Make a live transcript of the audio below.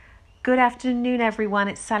Good afternoon, everyone.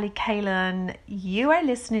 It's Sally Kalen. You are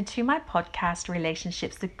listening to my podcast,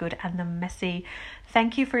 Relationships, the Good and the Messy.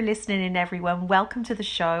 Thank you for listening in, everyone. Welcome to the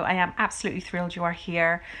show. I am absolutely thrilled you are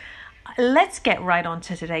here. Let's get right on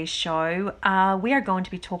to today's show. We are going to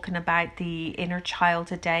be talking about the inner child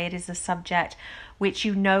today. It is a subject which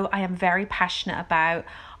you know I am very passionate about.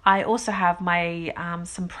 I also have my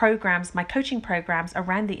some programs, my coaching programs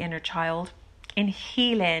around the inner child, in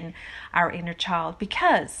healing our inner child,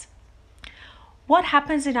 because what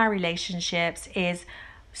happens in our relationships is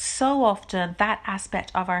so often that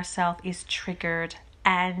aspect of ourselves is triggered,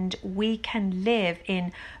 and we can live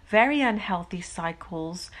in very unhealthy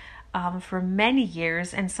cycles for many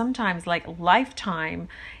years and sometimes like lifetime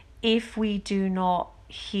if we do not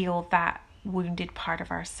heal that wounded part of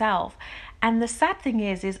ourselves. And the sad thing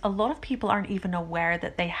is a lot of people aren't even aware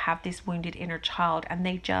that they have this wounded inner child, and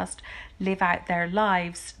they just live out their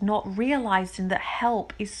lives not realizing that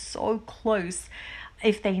help is so close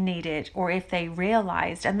if they need it or if they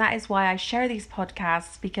realized. And that is why I share these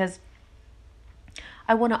podcasts, because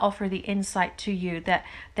I want to offer the insight to you that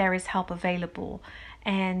there is help available.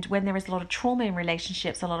 And when there is a lot of trauma in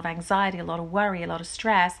relationships, a lot of anxiety, a lot of worry, a lot of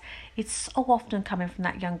stress, it's so often coming from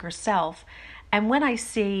that younger self. And when I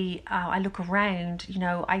see, I look around,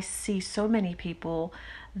 I see so many people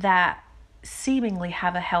that seemingly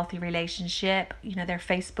have a healthy relationship. Their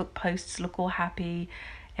Facebook posts look all happy,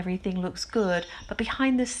 everything looks good. But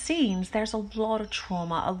behind the scenes, there's a lot of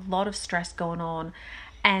trauma, a lot of stress going on.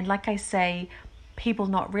 And like I say, people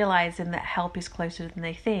not realizing that help is closer than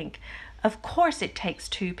they think. Of course, it takes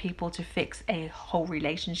two people to fix a whole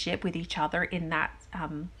relationship with each other in that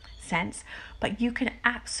sense, but you can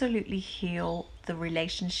absolutely heal the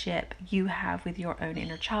relationship you have with your own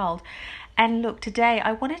inner child. And look, today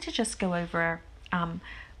I wanted to just go over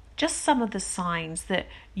just some of the signs that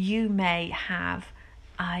you may have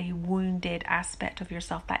a wounded aspect of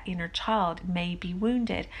yourself. That inner child may be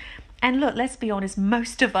wounded. And look, let's be honest,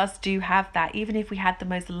 most of us do have that, even if we had the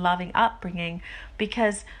most loving upbringing,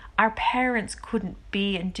 because our parents couldn't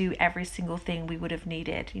be and do every single thing we would have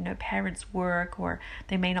needed. Parents work, or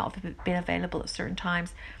they may not have been available at certain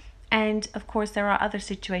times. And of course, there are other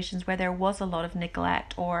situations where there was a lot of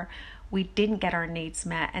neglect, or we didn't get our needs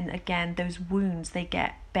met. And again, those wounds, they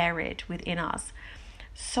get buried within us.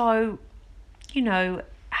 So,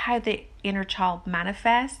 how the inner child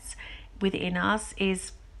manifests within us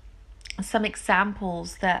is some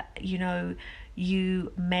examples that,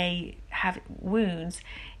 you may have wounds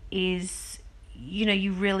is,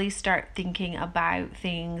 you really start thinking about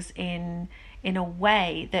things in a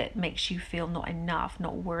way that makes you feel not enough,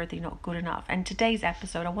 not worthy, not good enough. And today's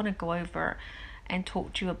episode, I want to go over and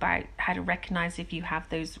talk to you about how to recognize if you have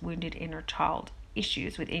those wounded inner child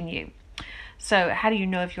issues within you. So how do you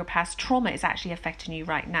know if your past trauma is actually affecting you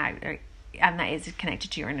right now, and that is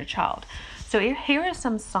connected to your inner child? So here are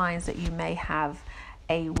some signs that you may have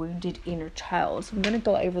a wounded inner child. So I'm going to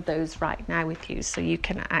go over those right now with you so you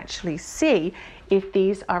can actually see if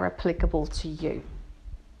these are applicable to you.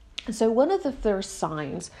 So one of the first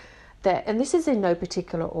signs that, and this is in no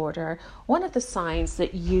particular order, one of the signs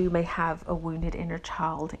that you may have a wounded inner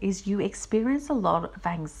child is you experience a lot of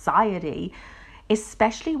anxiety,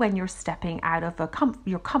 especially when you're stepping out of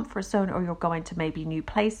your comfort zone, or you're going to maybe new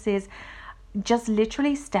places, just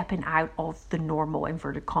literally stepping out of the normal,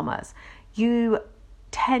 inverted commas. You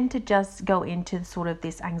tend to just go into sort of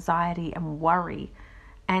this anxiety and worry,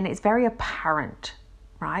 and it's very apparent,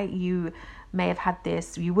 right? You may have had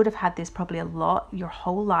this, you would have had this probably a lot your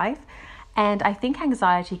whole life. And I think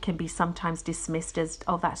anxiety can be sometimes dismissed as,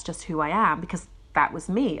 oh, that's just who I am, because that was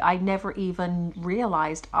me. I never even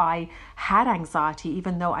realized I had anxiety,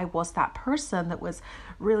 even though I was that person that was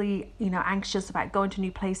really, anxious about going to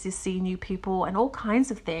new places, seeing new people, and all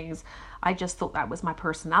kinds of things. I just thought that was my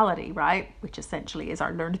personality, right? Which essentially is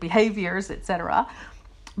our learned behaviors, etc.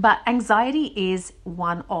 But anxiety is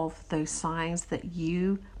one of those signs that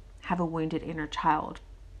you have a wounded inner child.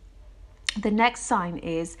 The next sign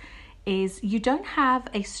is you don't have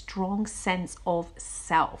a strong sense of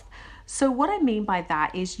self. So what I mean by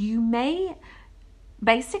that is you may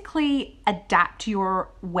basically adapt your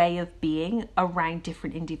way of being around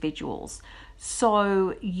different individuals.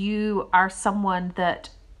 So you are someone that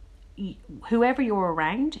whoever you're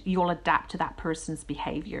around, you'll adapt to that person's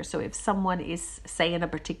behavior. So if someone is saying a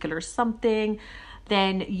particular something,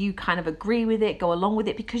 then you kind of agree with it, go along with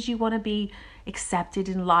it, because you want to be accepted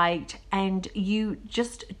and liked, and you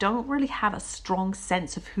just don't really have a strong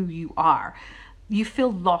sense of who you are. You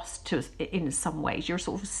feel lost in some ways. You're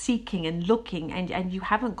sort of seeking and looking, and you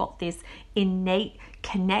haven't got this innate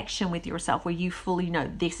connection with yourself where you fully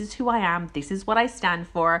know this is who I am, this is what I stand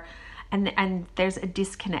for, and there's a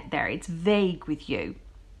disconnect there. It's vague with you.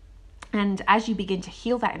 And as you begin to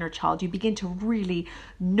heal that inner child, you begin to really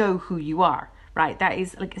know who you are, right? That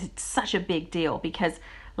is like, it's such a big deal because,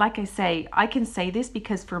 like I say, I can say this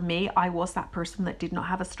because for me, I was that person that did not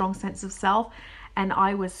have a strong sense of self. And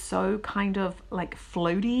I was so kind of like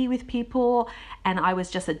floaty with people, and I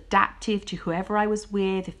was just adaptive to whoever I was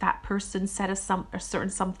with. If that person said a certain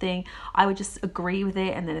something, I would just agree with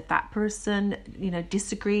it. And then if that person,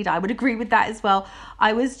 disagreed, I would agree with that as well.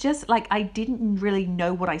 I was just like, I didn't really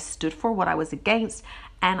know what I stood for, what I was against,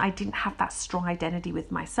 and I didn't have that strong identity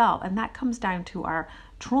with myself. And that comes down to our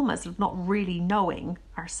traumas of not really knowing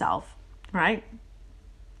ourselves, right?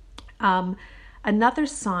 Another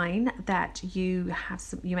sign that you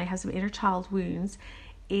may have some inner child wounds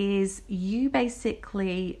is you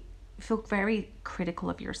basically feel very critical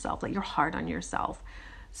of yourself, like you're hard on yourself.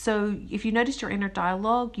 So if you notice your inner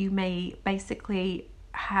dialogue, you may basically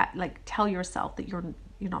tell yourself that you're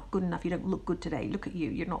not good enough, you don't look good today, look at you,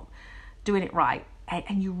 you're not doing it right,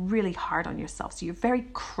 and you're really hard on yourself. So you're very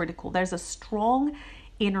critical. There's a strong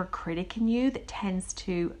inner critic in you that tends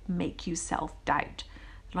to make you self-doubt.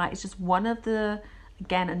 Right, it's just one of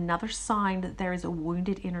another sign that there is a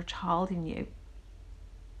wounded inner child in you.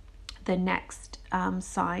 The next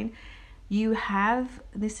sign you have,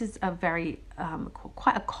 this is a very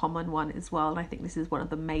quite a common one as well, and I think this is one of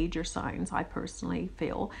the major signs I personally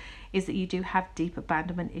feel, is that you do have deep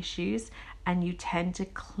abandonment issues, and you tend to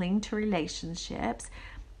cling to relationships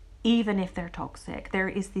even if they're toxic. There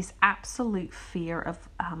is this absolute fear of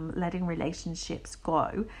letting relationships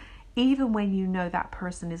go, even when you know that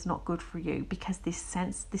person is not good for you, because this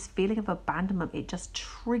feeling of abandonment, it just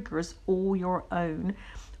triggers all your own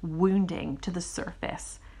wounding to the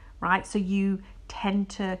surface, right? So you tend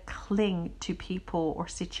to cling to people or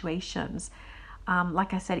situations,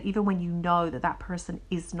 like I said, even when you know that person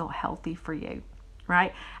is not healthy for you,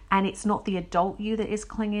 right? And it's not the adult you that is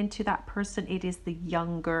clinging to that person, it is the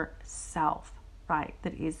younger self, right?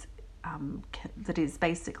 That is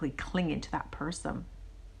basically clinging to that person.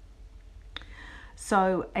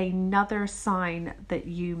 So another sign that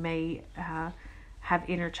you may have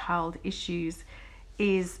inner child issues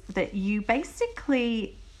is that you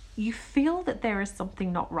feel that there is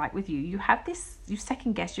something not right with you. You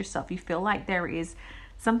second guess yourself. You feel like there is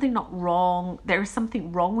something not wrong. There is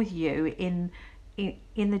something wrong with you in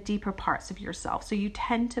the deeper parts of yourself. So you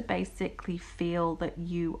tend to basically feel that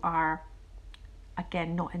you are,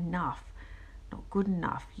 again, not enough, not good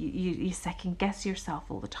enough. You second guess yourself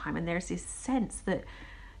all the time, and there's this sense that,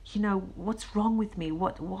 what's wrong with me?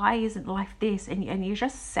 Why isn't life this? And you're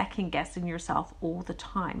just second guessing yourself all the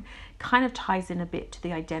time. Kind of ties in a bit to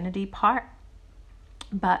the identity part,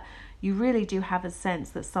 but you really do have a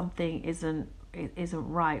sense that something isn't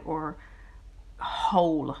right or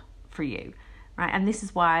whole for you, right? And this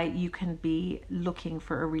is why you can be looking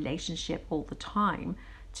for a relationship all the time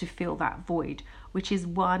to fill that void, which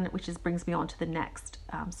brings me on to the next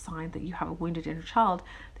sign that you have a wounded inner child,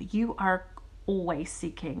 that you are always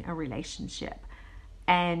seeking a relationship.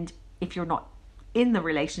 And if you're not in the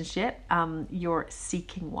relationship, you're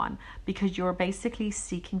seeking one, because you're basically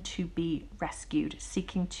seeking to be rescued,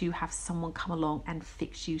 seeking to have someone come along and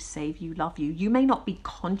fix you, save you, love you. You may not be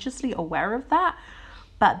consciously aware of that,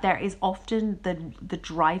 but there is often the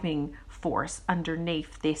driving force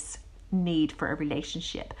underneath this need for a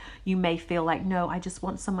relationship. You may feel like, no, I just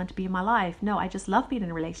want someone to be in my life. No, I just love being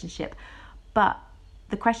in a relationship. But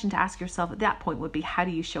the question to ask yourself at that point would be, how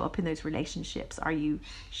do you show up in those relationships? Are you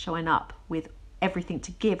showing up with everything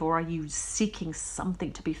to give, or are you seeking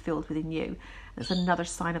something to be filled within you? That's another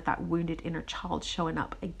sign of that wounded inner child showing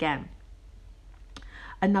up again.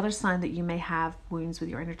 Another sign that you may have wounds with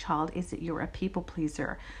your inner child is that you're a people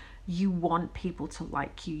pleaser. You want people to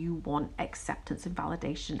like you. You want acceptance and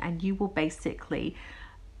validation, and you will basically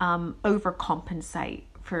overcompensate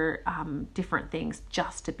for different things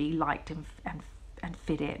just to be liked and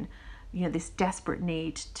fit in. This desperate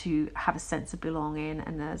need to have a sense of belonging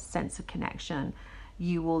and a sense of connection.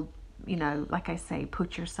 You will, like I say,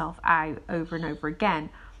 put yourself out over and over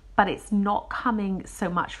again. But it's not coming so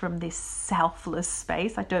much from this selfless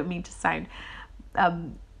space. I don't mean to sound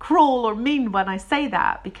cruel or mean when I say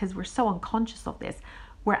that, because we're so unconscious of this.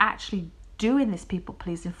 We're actually doing this people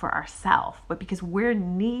pleasing for ourselves, but because we're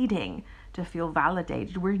needing to feel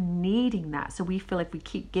validated, we're needing that. So we feel if we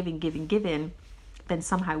keep giving, then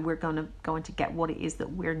somehow we're going to get what it is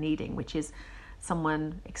that we're needing, which is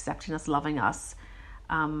someone accepting us, loving us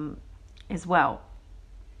as well.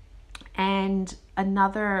 And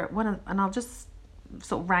another one, and I'll just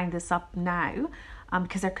sort of round this up now.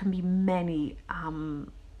 because there can be many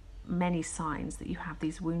signs that you have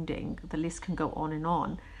these wounding. The list can go on and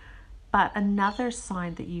on. But another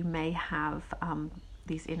sign that you may have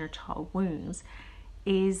these inner child wounds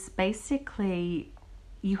is basically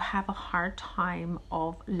you have a hard time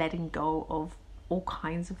of letting go of all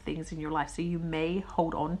kinds of things in your life. So you may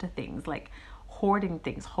hold on to things, like hoarding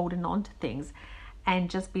things, holding on to things, and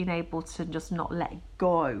just being able to just not let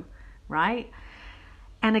go, right?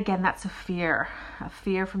 And again, that's a fear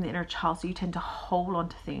from the inner child. So you tend to hold on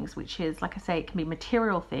to things, which is, like I say, it can be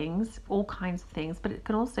material things, all kinds of things, but it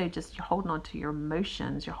can also just, you're holding on to your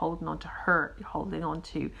emotions, you're holding on to hurt, you're holding on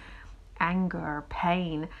to anger,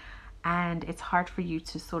 pain, and it's hard for you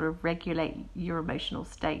to sort of regulate your emotional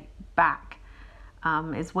state back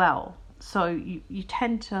as well. So you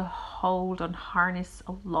tend to hold and harness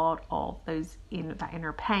a lot of that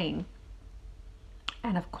inner pain.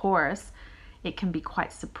 And of course, it can be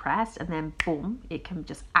quite suppressed, and then boom, it can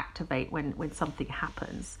just activate when something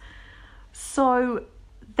happens. So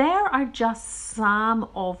there are just some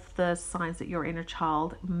of the signs that your inner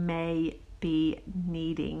child may be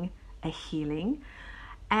needing a healing.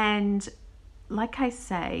 And like I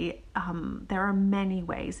say, there are many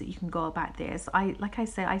ways that you can go about this.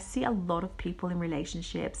 I see a lot of people in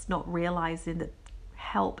relationships not realizing that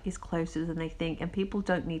help is closer than they think, and people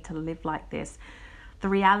don't need to live like this. The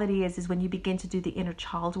reality is when you begin to do the inner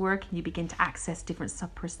child work and you begin to access different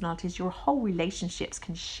sub-personalities, your whole relationships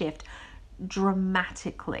can shift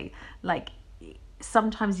dramatically. Like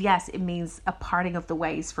sometimes, yes, it means a parting of the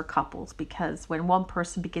ways for couples, because when one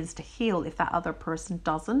person begins to heal, if that other person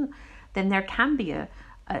doesn't, then there can be a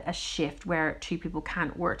shift where two people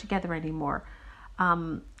can't work together anymore.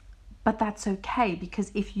 But that's okay,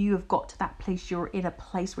 because if you have got to that place, you're in a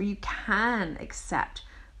place where you can accept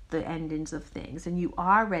the endings of things and you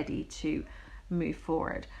are ready to move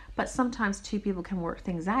forward. But sometimes two people can work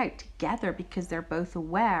things out together because they're both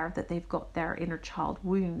aware that they've got their inner child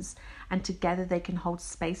wounds, and together they can hold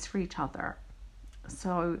space for each other.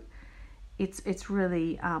 So it's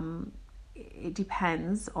really it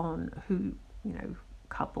depends on who,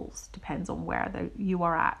 couples, depends on where you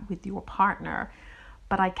are at with your partner.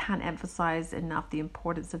 But I can't emphasize enough the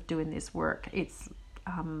importance of doing this work. It's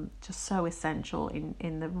just so essential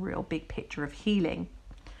in the real big picture of healing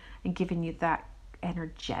and giving you that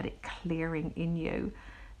energetic clearing in you,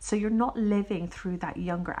 so you're not living through that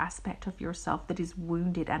younger aspect of yourself that is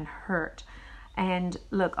wounded and hurt. And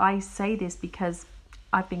look, I say this because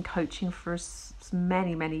I've been coaching for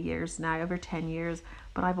many years now, over 10 years,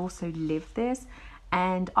 but I've also lived this,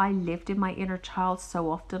 and I lived in my inner child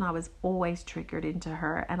so often. I was always triggered into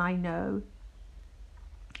her, and I know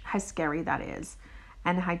how scary that is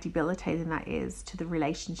and how debilitating that is to the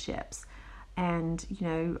relationships. And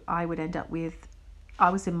I would end up with, I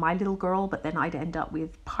was in my little girl, but then I'd end up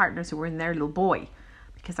with partners who were in their little boy,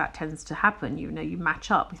 because that tends to happen. You match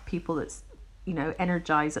up with people that's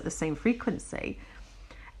energized at the same frequency,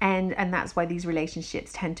 and that's why these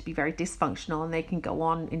relationships tend to be very dysfunctional, and they can go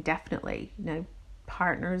on indefinitely.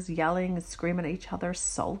 Partners yelling and screaming at each other,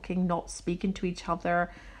 sulking, not speaking to each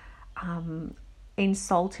other,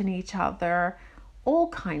 insulting each other, all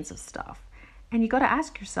kinds of stuff. And you got to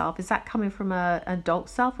ask yourself, is that coming from an adult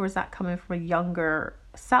self, or is that coming from a younger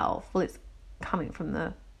self? Well, it's coming from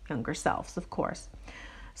the younger selves, of course.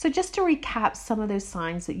 So just to recap some of those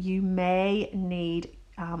signs that you may need,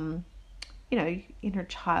 inner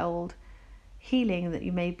child healing, that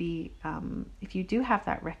you may be, if you do have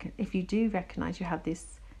that, if you do recognize you have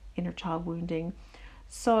this inner child wounding.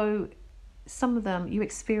 So some of them, you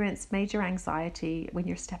experience major anxiety when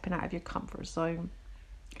you're stepping out of your comfort zone.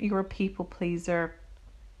 You're a people pleaser.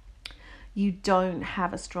 You don't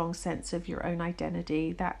have a strong sense of your own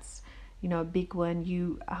identity. That's, a big one.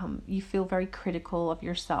 You feel very critical of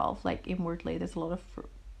yourself, like inwardly. There's a lot of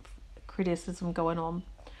criticism going on.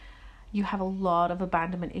 You have a lot of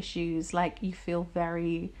abandonment issues. Like you feel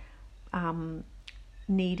very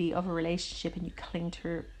needy of a relationship, and you cling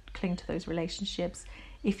to those relationships.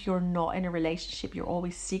 If you're not in a relationship, you're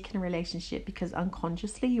always seeking a relationship because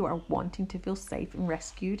unconsciously you are wanting to feel safe and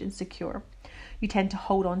rescued and secure. You tend to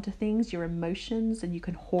hold on to things, your emotions, and you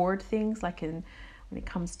can hoard things, like when it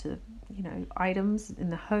comes to, items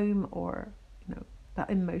in the home, or, but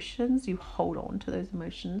emotions, you hold on to those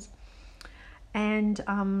emotions. And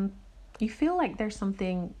you feel like there's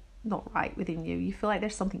something not right within you. You feel like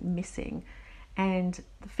there's something missing. And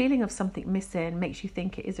the feeling of something missing makes you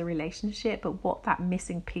think it is a relationship, but what that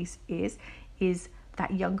missing piece is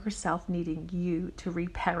that younger self needing you to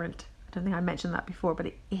reparent. I don't think I mentioned that before, but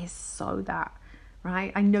it is so that,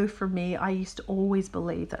 right? I know for me, I used to always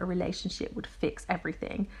believe that a relationship would fix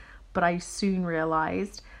everything, But I soon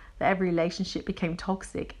realized that every relationship became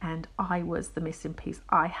toxic and I was the missing piece.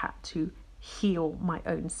 I had to heal my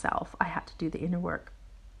own self. I had to do the inner work.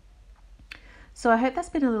 So I hope that's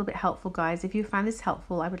been a little bit helpful, guys. If you found this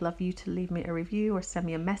helpful, I would love you to leave me a review or send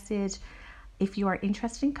me a message. If you are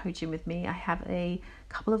interested in coaching with me, I have a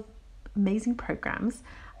couple of amazing programs.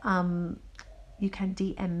 You can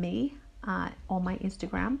DM me on my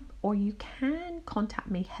Instagram, or you can contact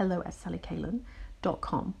me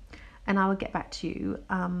hello@sallycalen.com, and I will get back to you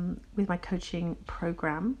with my coaching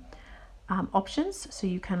program options, so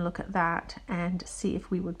you can look at that and see if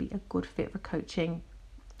we would be a good fit for coaching.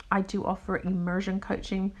 I do offer immersion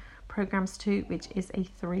coaching programs too, which is a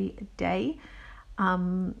 3-day,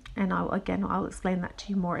 and I'll explain that to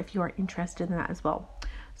you more if you are interested in that as well.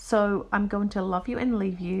 So I'm going to love you and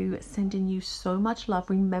leave you, sending you so much love.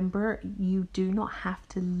 Remember, you do not have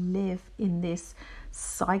to live in this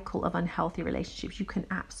cycle of unhealthy relationships. You can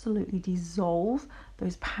absolutely dissolve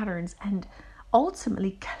those patterns and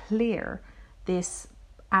ultimately clear this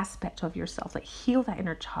aspect of yourself, like heal that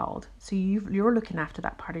inner child. So you're looking after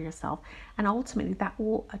that part of yourself, and ultimately that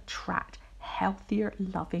will attract healthier,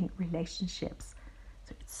 loving relationships.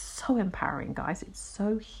 So it's so empowering, guys. It's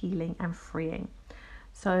so healing and freeing.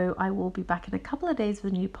 So I will be back in a couple of days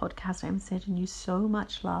with a new podcast. I'm sending you so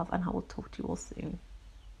much love, and I will talk to you all soon.